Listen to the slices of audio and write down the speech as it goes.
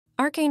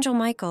Archangel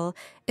Michael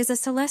is a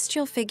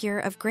celestial figure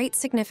of great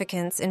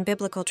significance in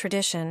biblical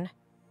tradition.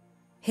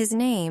 His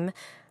name,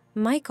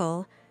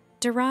 Michael,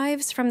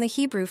 derives from the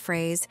Hebrew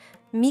phrase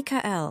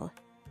Mikael,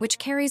 which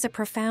carries a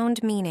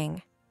profound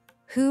meaning.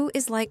 Who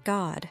is like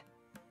God?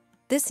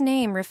 This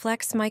name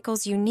reflects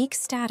Michael's unique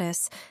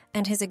status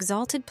and his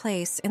exalted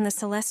place in the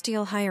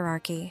celestial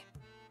hierarchy.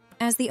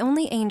 As the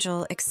only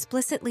angel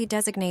explicitly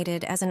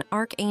designated as an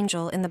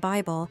archangel in the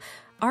Bible,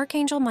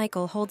 Archangel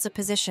Michael holds a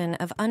position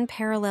of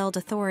unparalleled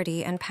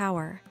authority and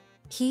power.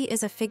 He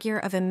is a figure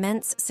of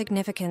immense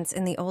significance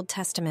in the Old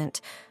Testament,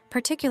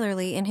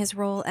 particularly in his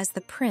role as the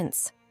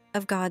prince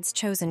of God's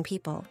chosen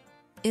people,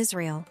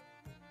 Israel.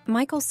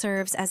 Michael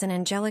serves as an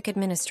angelic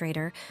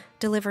administrator,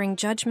 delivering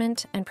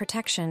judgment and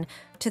protection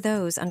to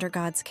those under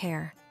God's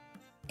care.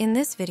 In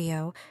this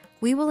video,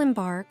 we will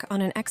embark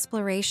on an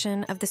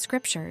exploration of the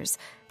scriptures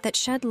that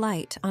shed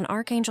light on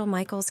Archangel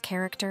Michael's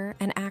character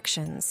and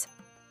actions.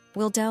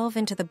 We'll delve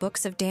into the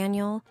books of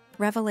Daniel,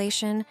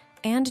 Revelation,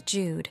 and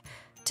Jude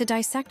to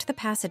dissect the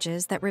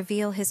passages that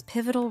reveal his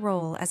pivotal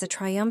role as a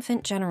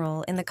triumphant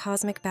general in the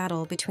cosmic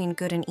battle between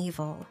good and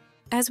evil.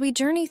 As we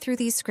journey through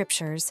these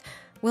scriptures,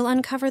 we'll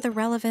uncover the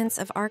relevance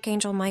of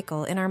Archangel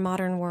Michael in our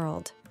modern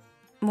world.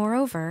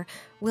 Moreover,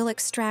 we'll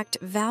extract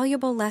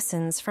valuable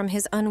lessons from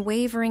his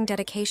unwavering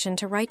dedication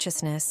to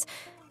righteousness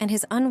and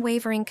his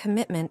unwavering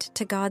commitment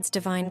to God's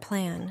divine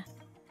plan.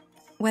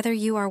 Whether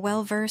you are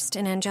well-versed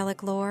in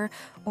angelic lore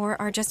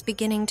or are just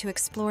beginning to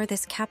explore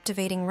this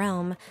captivating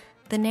realm,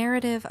 the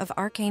narrative of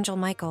Archangel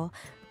Michael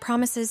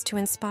promises to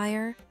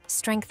inspire,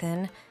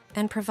 strengthen,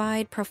 and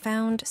provide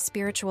profound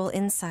spiritual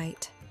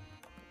insight.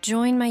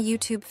 Join my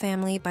YouTube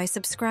family by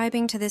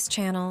subscribing to this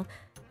channel,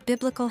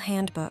 Biblical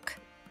Handbook,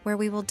 where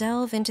we will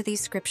delve into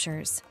these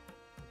scriptures.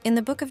 In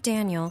the book of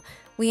Daniel,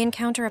 we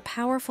encounter a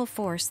powerful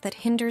force that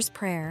hinders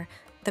prayer,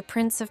 the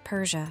Prince of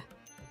Persia.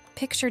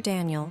 Picture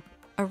Daniel,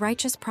 a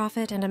righteous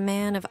prophet and a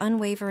man of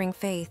unwavering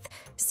faith,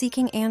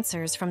 seeking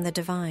answers from the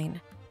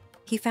divine.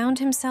 He found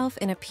himself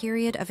in a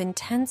period of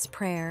intense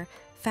prayer,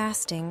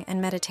 fasting,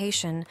 and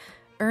meditation,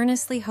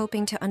 earnestly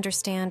hoping to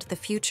understand the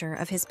future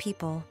of his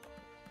people.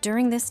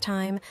 During this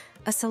time,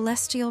 a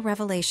celestial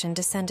revelation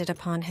descended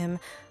upon him,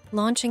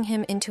 launching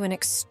him into an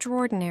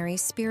extraordinary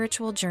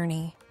spiritual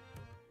journey.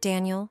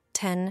 Daniel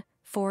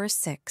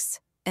 10:4-6,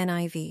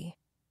 NIV.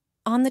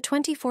 On the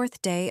 24th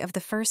day of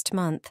the first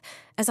month,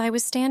 as I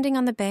was standing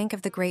on the bank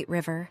of the great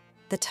river,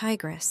 the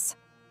Tigris,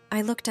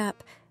 I looked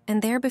up,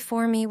 and there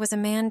before me was a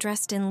man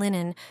dressed in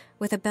linen,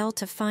 with a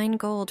belt of fine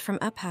gold from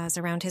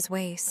Uphaz around his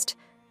waist.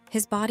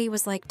 His body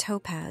was like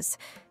topaz,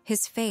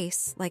 his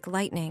face like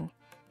lightning,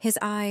 his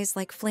eyes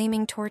like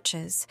flaming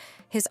torches,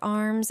 his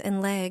arms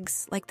and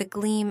legs like the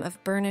gleam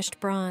of burnished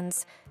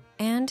bronze,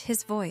 and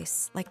his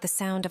voice like the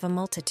sound of a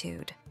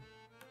multitude.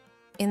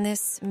 In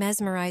this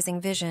mesmerizing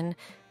vision,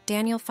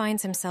 Daniel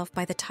finds himself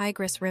by the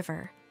Tigris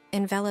River,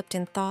 enveloped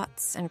in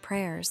thoughts and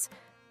prayers,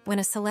 when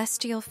a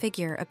celestial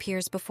figure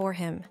appears before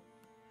him.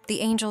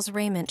 The angel's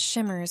raiment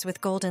shimmers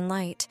with golden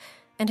light,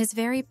 and his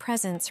very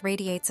presence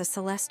radiates a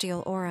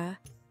celestial aura.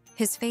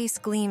 His face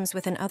gleams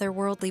with an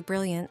otherworldly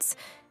brilliance,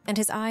 and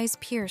his eyes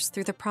pierce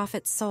through the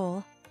prophet's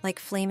soul like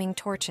flaming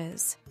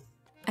torches.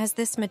 As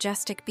this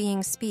majestic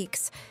being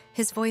speaks,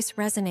 his voice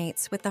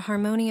resonates with the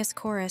harmonious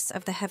chorus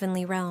of the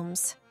heavenly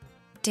realms.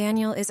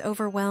 Daniel is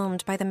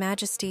overwhelmed by the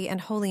majesty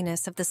and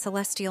holiness of the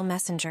celestial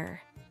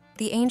messenger.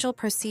 The angel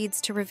proceeds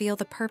to reveal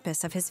the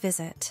purpose of his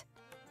visit.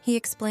 He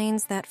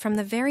explains that from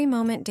the very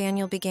moment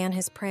Daniel began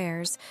his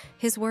prayers,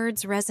 his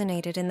words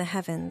resonated in the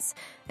heavens,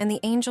 and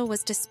the angel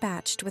was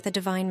dispatched with a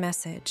divine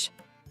message.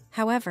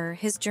 However,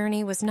 his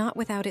journey was not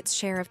without its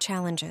share of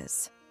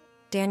challenges.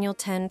 Daniel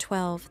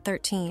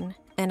 10:12-13,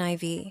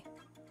 NIV.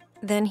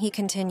 Then he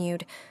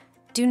continued,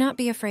 "Do not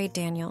be afraid,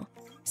 Daniel.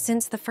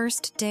 Since the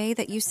first day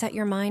that you set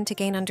your mind to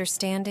gain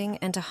understanding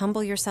and to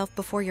humble yourself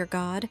before your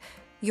God,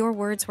 your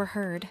words were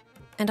heard,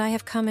 and I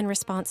have come in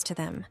response to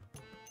them.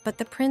 But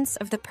the prince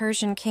of the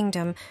Persian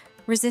kingdom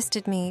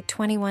resisted me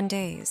 21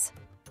 days.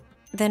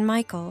 Then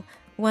Michael,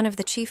 one of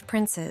the chief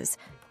princes,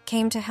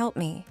 came to help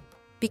me,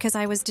 because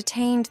I was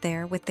detained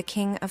there with the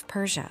king of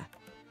Persia."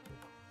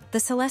 The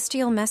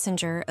celestial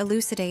messenger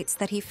elucidates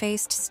that he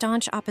faced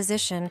staunch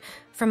opposition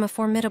from a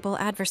formidable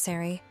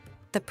adversary,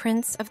 the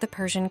prince of the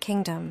Persian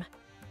kingdom.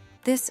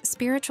 This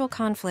spiritual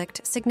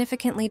conflict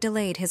significantly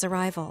delayed his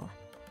arrival.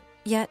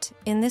 Yet,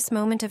 in this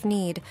moment of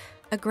need,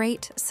 a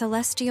great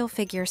celestial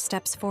figure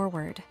steps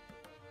forward,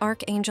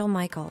 Archangel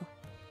Michael.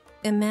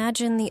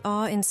 Imagine the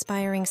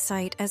awe-inspiring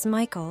sight as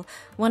Michael,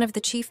 one of the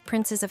chief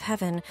princes of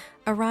heaven,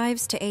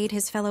 arrives to aid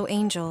his fellow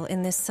angel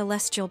in this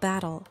celestial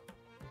battle.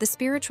 The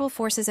spiritual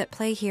forces at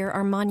play here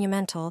are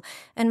monumental,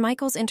 and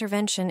Michael's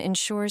intervention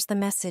ensures the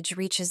message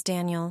reaches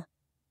Daniel.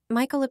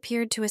 Michael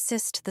appeared to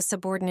assist the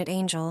subordinate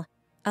angel,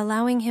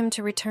 allowing him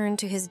to return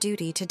to his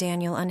duty to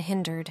Daniel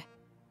unhindered.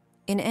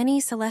 In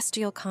any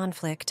celestial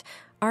conflict,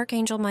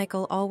 Archangel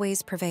Michael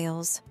always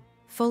prevails,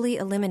 fully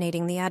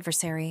eliminating the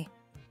adversary.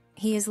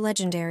 He is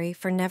legendary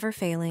for never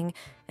failing,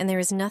 and there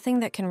is nothing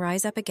that can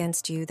rise up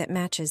against you that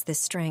matches this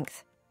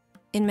strength.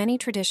 In many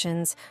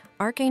traditions,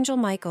 Archangel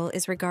Michael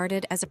is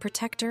regarded as a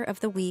protector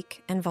of the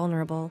weak and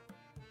vulnerable.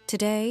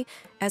 Today,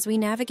 as we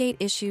navigate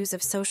issues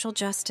of social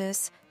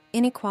justice,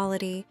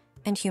 inequality,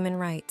 and human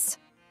rights,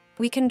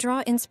 we can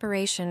draw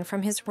inspiration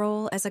from his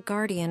role as a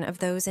guardian of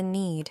those in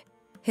need.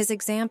 His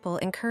example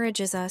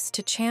encourages us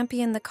to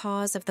champion the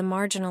cause of the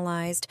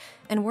marginalized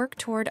and work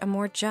toward a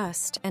more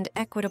just and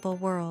equitable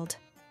world.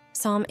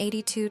 Psalm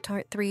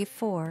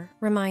 82:3-4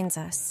 reminds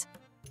us,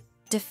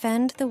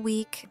 "Defend the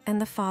weak and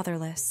the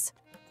fatherless.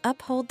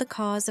 Uphold the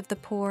cause of the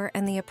poor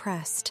and the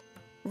oppressed.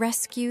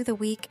 Rescue the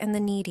weak and the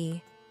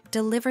needy.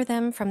 Deliver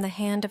them from the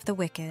hand of the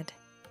wicked."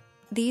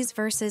 These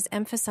verses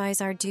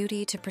emphasize our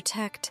duty to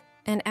protect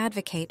and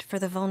advocate for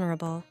the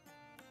vulnerable.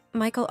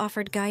 Michael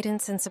offered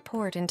guidance and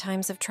support in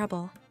times of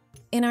trouble.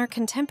 In our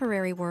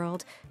contemporary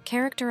world,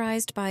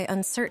 characterized by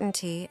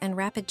uncertainty and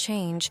rapid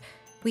change,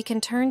 we can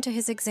turn to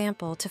his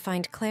example to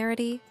find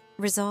clarity,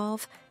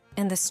 resolve,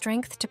 and the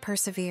strength to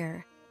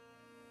persevere.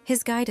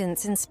 His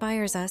guidance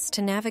inspires us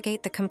to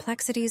navigate the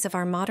complexities of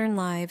our modern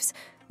lives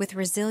with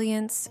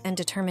resilience and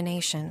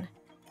determination.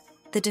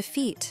 The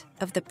defeat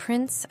of the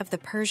Prince of the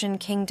Persian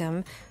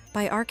Kingdom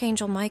by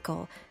Archangel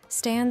Michael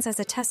stands as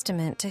a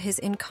testament to his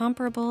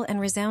incomparable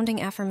and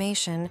resounding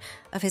affirmation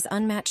of his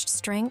unmatched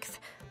strength,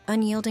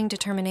 unyielding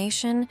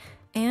determination,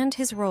 and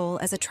his role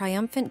as a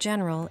triumphant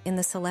general in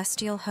the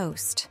celestial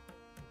host.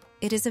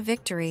 It is a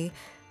victory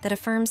that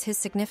affirms his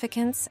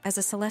significance as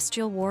a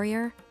celestial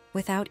warrior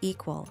without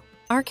equal.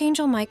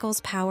 Archangel Michael's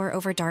power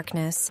over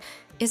darkness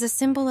is a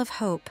symbol of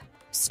hope,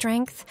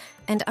 strength,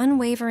 and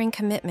unwavering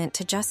commitment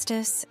to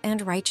justice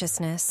and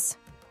righteousness.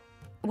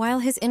 While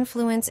his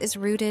influence is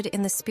rooted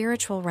in the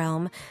spiritual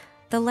realm,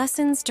 the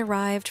lessons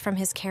derived from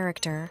his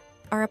character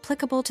are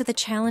applicable to the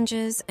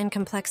challenges and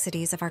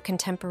complexities of our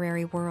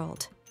contemporary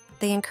world.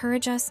 They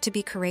encourage us to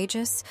be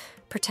courageous,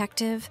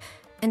 protective,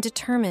 and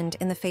determined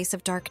in the face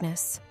of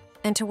darkness,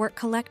 and to work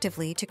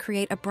collectively to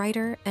create a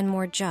brighter and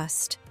more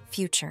just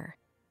future.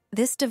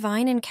 This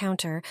divine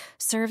encounter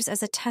serves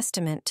as a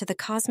testament to the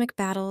cosmic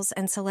battles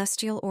and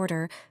celestial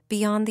order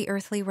beyond the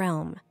earthly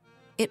realm.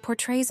 It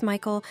portrays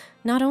Michael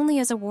not only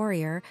as a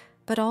warrior,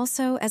 but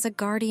also as a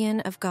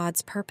guardian of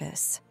God's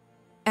purpose.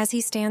 As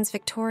he stands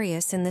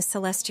victorious in this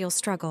celestial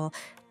struggle,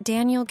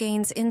 Daniel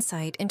gains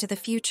insight into the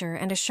future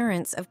and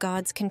assurance of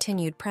God's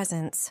continued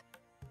presence.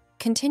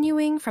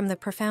 Continuing from the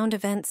profound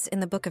events in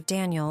the book of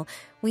Daniel,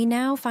 we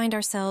now find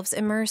ourselves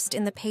immersed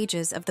in the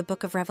pages of the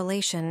book of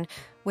Revelation,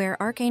 where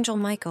Archangel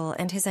Michael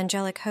and his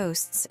angelic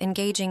hosts,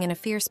 engaging in a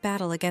fierce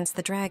battle against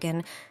the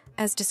dragon,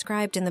 as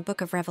described in the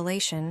book of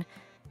Revelation,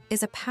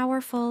 is a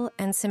powerful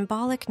and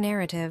symbolic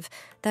narrative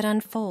that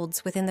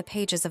unfolds within the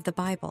pages of the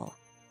Bible.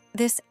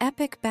 This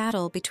epic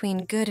battle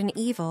between good and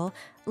evil,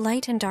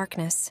 light and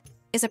darkness,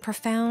 is a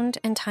profound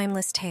and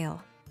timeless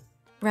tale.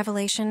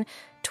 Revelation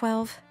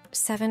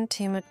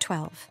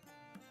 12:7-12.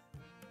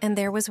 And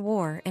there was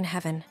war in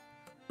heaven.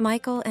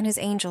 Michael and his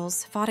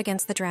angels fought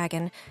against the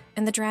dragon,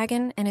 and the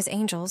dragon and his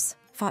angels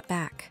fought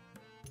back.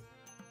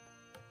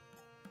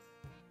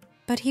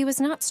 But he was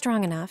not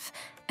strong enough,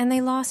 and they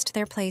lost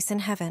their place in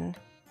heaven.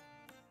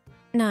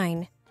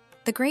 9.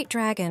 The great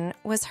dragon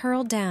was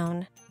hurled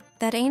down,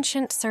 that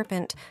ancient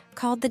serpent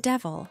called the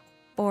devil,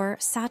 or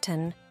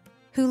Satan,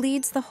 who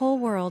leads the whole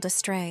world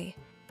astray.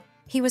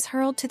 He was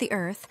hurled to the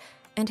earth,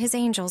 and his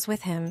angels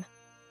with him.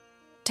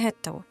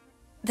 Teto.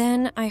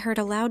 Then I heard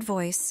a loud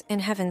voice in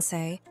heaven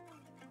say,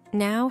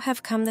 "Now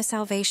have come the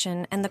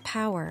salvation and the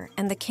power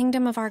and the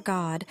kingdom of our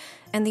God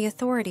and the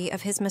authority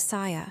of his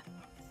Messiah.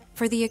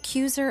 For the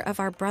accuser of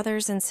our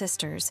brothers and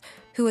sisters,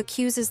 who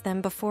accuses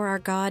them before our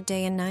God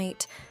day and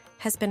night,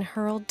 has been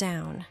hurled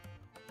down."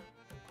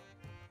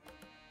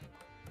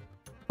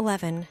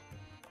 11.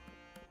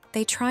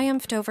 They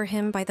triumphed over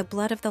him by the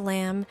blood of the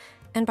Lamb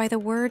and by the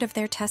word of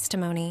their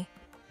testimony.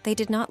 They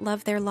did not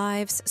love their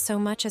lives so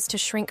much as to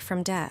shrink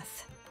from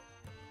death.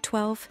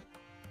 12.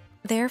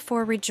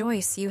 Therefore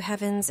rejoice, you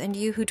heavens, and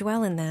you who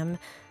dwell in them.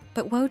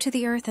 But woe to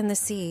the earth and the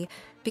sea,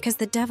 because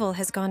the devil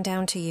has gone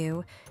down to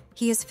you.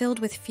 He is filled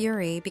with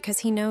fury, because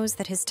he knows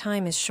that his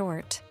time is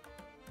short.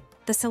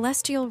 The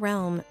celestial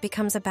realm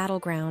becomes a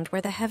battleground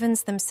where the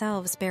heavens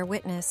themselves bear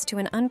witness to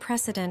an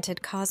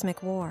unprecedented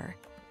cosmic war.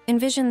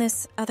 Envision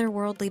this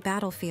otherworldly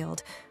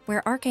battlefield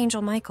where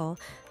Archangel Michael,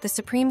 the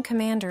supreme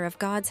commander of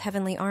God's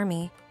heavenly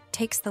army,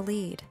 takes the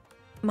lead.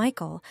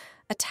 Michael,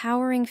 a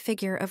towering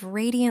figure of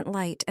radiant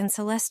light and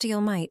celestial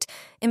might,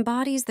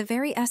 embodies the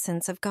very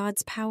essence of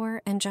God's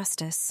power and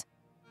justice.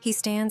 He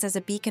stands as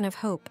a beacon of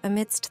hope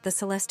amidst the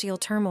celestial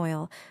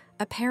turmoil,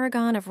 a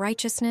paragon of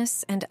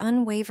righteousness and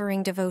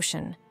unwavering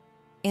devotion.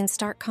 In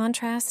stark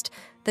contrast,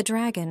 the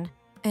dragon,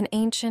 an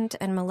ancient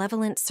and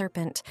malevolent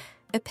serpent,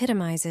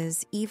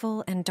 epitomizes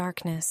evil and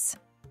darkness.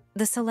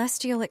 The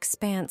celestial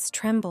expanse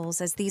trembles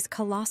as these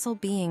colossal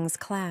beings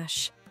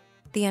clash.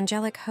 The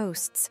angelic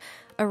hosts,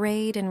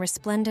 arrayed in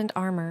resplendent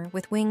armor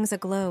with wings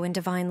aglow in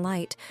divine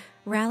light,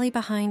 rally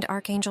behind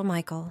Archangel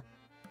Michael.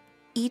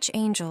 Each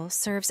angel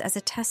serves as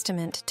a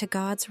testament to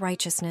God's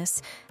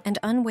righteousness and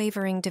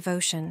unwavering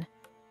devotion.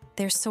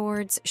 Their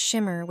swords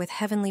shimmer with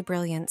heavenly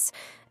brilliance,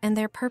 and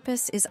their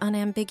purpose is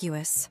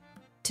unambiguous: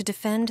 to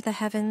defend the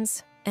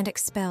heavens and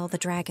expel the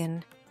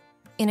dragon.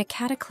 In a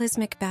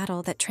cataclysmic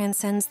battle that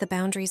transcends the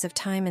boundaries of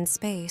time and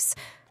space,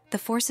 the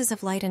forces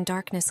of light and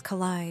darkness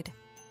collide.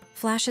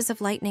 Flashes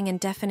of lightning and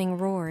deafening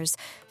roars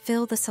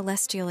fill the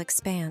celestial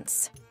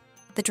expanse.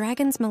 The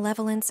dragon's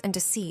malevolence and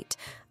deceit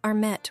are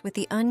met with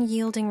the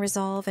unyielding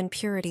resolve and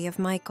purity of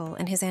Michael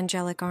and his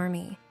angelic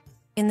army.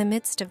 In the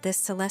midst of this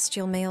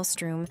celestial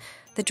maelstrom,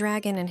 the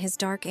dragon and his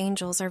dark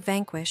angels are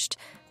vanquished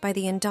by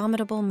the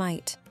indomitable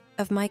might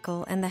of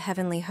Michael and the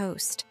heavenly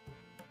host.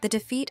 The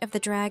defeat of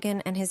the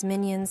dragon and his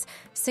minions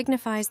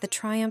signifies the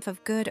triumph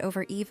of good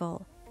over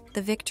evil,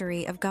 the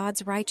victory of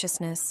God's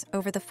righteousness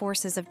over the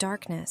forces of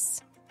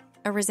darkness.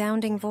 A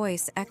resounding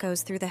voice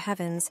echoes through the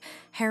heavens,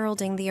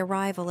 heralding the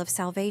arrival of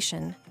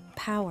salvation,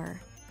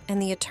 power,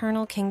 and the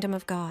eternal kingdom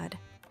of God.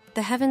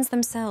 The heavens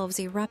themselves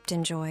erupt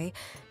in joy,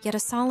 yet a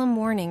solemn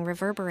warning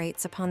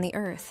reverberates upon the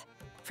earth,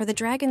 for the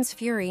dragon's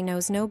fury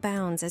knows no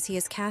bounds as he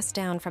is cast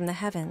down from the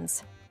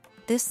heavens.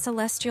 This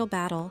celestial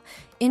battle,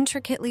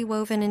 intricately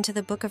woven into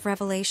the book of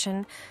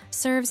Revelation,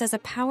 serves as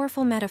a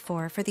powerful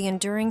metaphor for the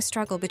enduring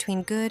struggle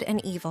between good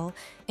and evil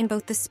in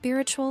both the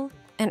spiritual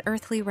and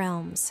earthly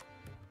realms.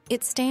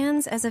 It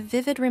stands as a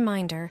vivid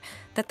reminder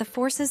that the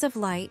forces of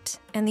light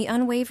and the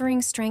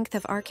unwavering strength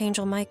of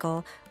Archangel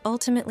Michael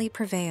ultimately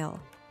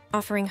prevail,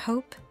 offering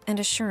hope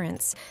and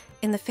assurance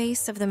in the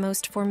face of the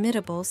most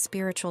formidable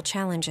spiritual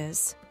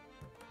challenges.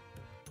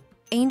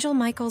 Angel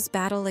Michael's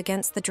battle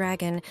against the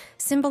dragon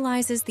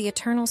symbolizes the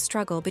eternal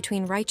struggle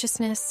between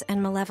righteousness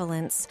and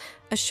malevolence,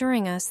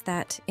 assuring us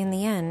that, in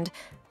the end,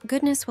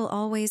 goodness will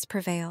always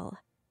prevail.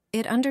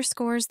 It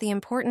underscores the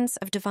importance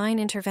of divine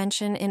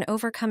intervention in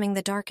overcoming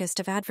the darkest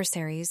of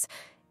adversaries,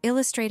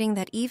 illustrating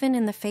that even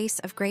in the face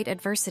of great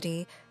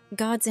adversity,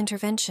 God's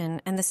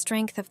intervention and the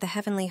strength of the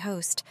heavenly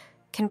host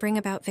can bring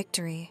about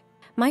victory.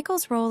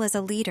 Michael's role as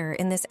a leader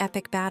in this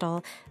epic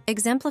battle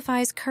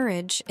exemplifies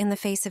courage in the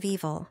face of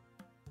evil.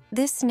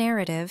 This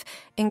narrative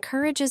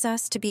encourages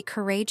us to be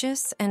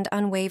courageous and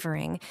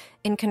unwavering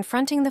in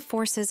confronting the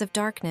forces of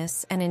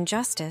darkness and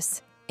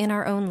injustice in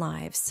our own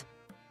lives.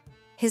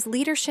 His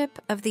leadership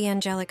of the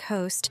angelic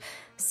host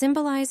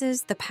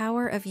symbolizes the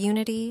power of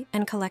unity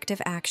and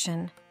collective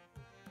action.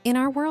 In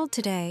our world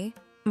today,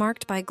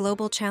 marked by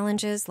global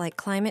challenges like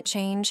climate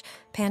change,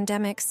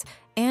 pandemics,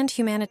 and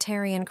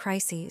humanitarian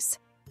crises,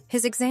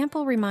 his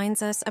example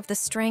reminds us of the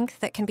strength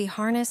that can be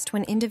harnessed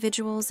when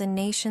individuals and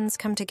nations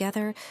come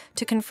together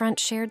to confront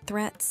shared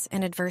threats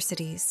and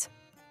adversities.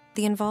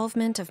 The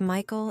involvement of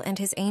Michael and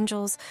his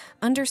angels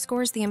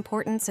underscores the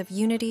importance of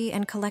unity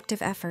and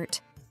collective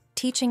effort,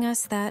 teaching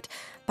us that,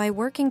 by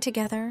working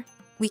together,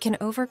 we can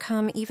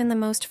overcome even the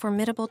most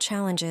formidable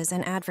challenges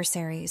and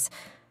adversaries.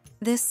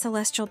 This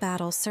celestial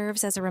battle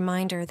serves as a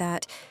reminder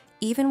that,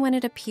 even when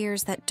it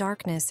appears that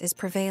darkness is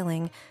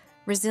prevailing,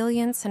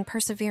 resilience and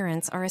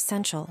perseverance are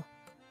essential.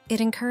 It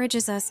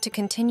encourages us to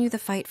continue the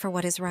fight for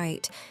what is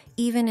right,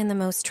 even in the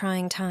most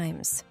trying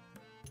times.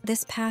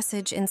 This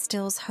passage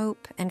instills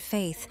hope and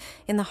faith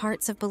in the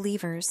hearts of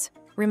believers,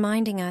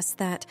 reminding us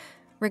that,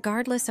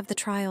 regardless of the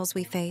trials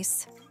we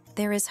face,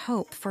 there is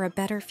hope for a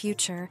better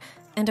future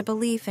and a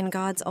belief in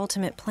God's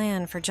ultimate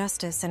plan for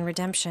justice and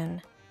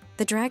redemption.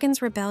 The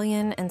dragon's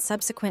rebellion and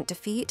subsequent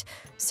defeat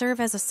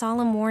serve as a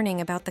solemn warning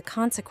about the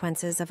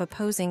consequences of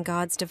opposing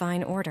God's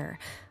divine order,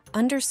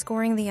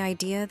 underscoring the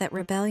idea that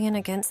rebellion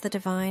against the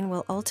divine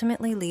will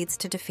ultimately lead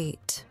to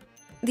defeat.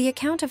 The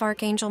account of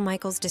Archangel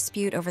Michael's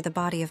dispute over the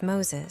body of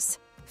Moses,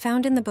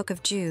 found in the book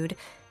of Jude,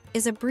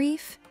 is a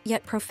brief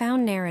yet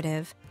profound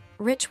narrative,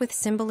 rich with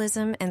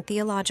symbolism and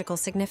theological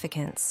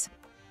significance.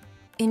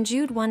 In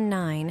Jude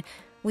 1:9,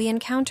 we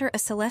encounter a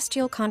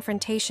celestial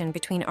confrontation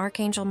between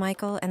Archangel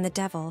Michael and the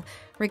devil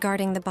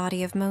regarding the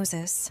body of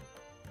Moses.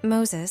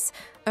 Moses,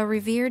 a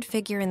revered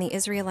figure in the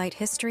Israelite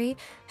history,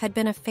 had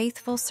been a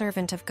faithful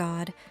servant of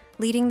God,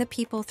 leading the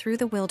people through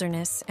the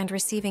wilderness and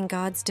receiving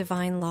God's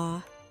divine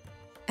law.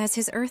 As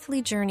his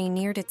earthly journey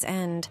neared its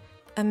end,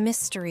 a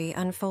mystery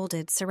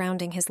unfolded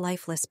surrounding his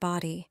lifeless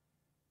body.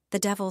 The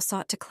devil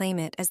sought to claim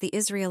it as the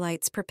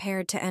Israelites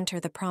prepared to enter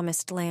the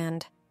promised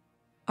land.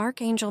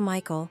 Archangel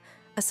Michael,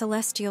 a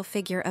celestial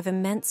figure of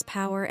immense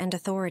power and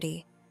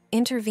authority,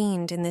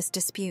 intervened in this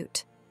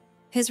dispute.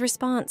 His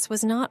response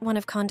was not one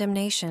of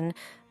condemnation,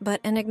 but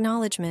an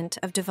acknowledgement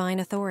of divine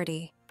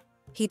authority.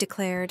 He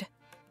declared,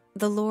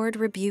 "The Lord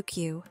rebuke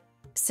you,"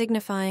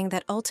 signifying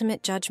that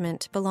ultimate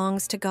judgment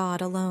belongs to God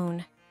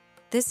alone.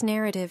 This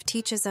narrative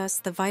teaches us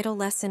the vital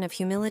lesson of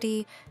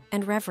humility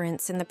and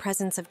reverence in the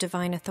presence of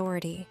divine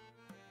authority.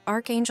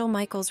 Archangel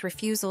Michael's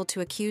refusal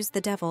to accuse the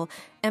devil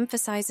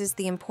emphasizes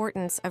the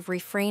importance of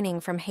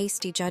refraining from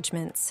hasty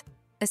judgments,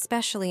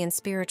 especially in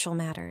spiritual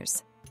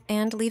matters,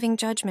 and leaving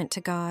judgment to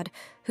God,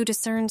 who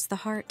discerns the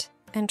heart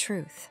and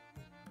truth.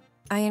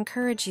 I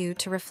encourage you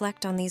to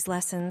reflect on these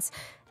lessons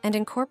and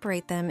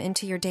incorporate them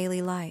into your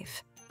daily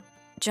life.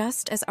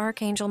 Just as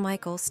Archangel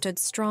Michael stood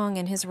strong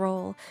in his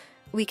role,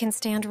 we can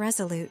stand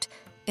resolute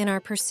in our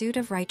pursuit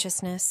of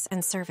righteousness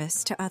and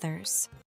service to others.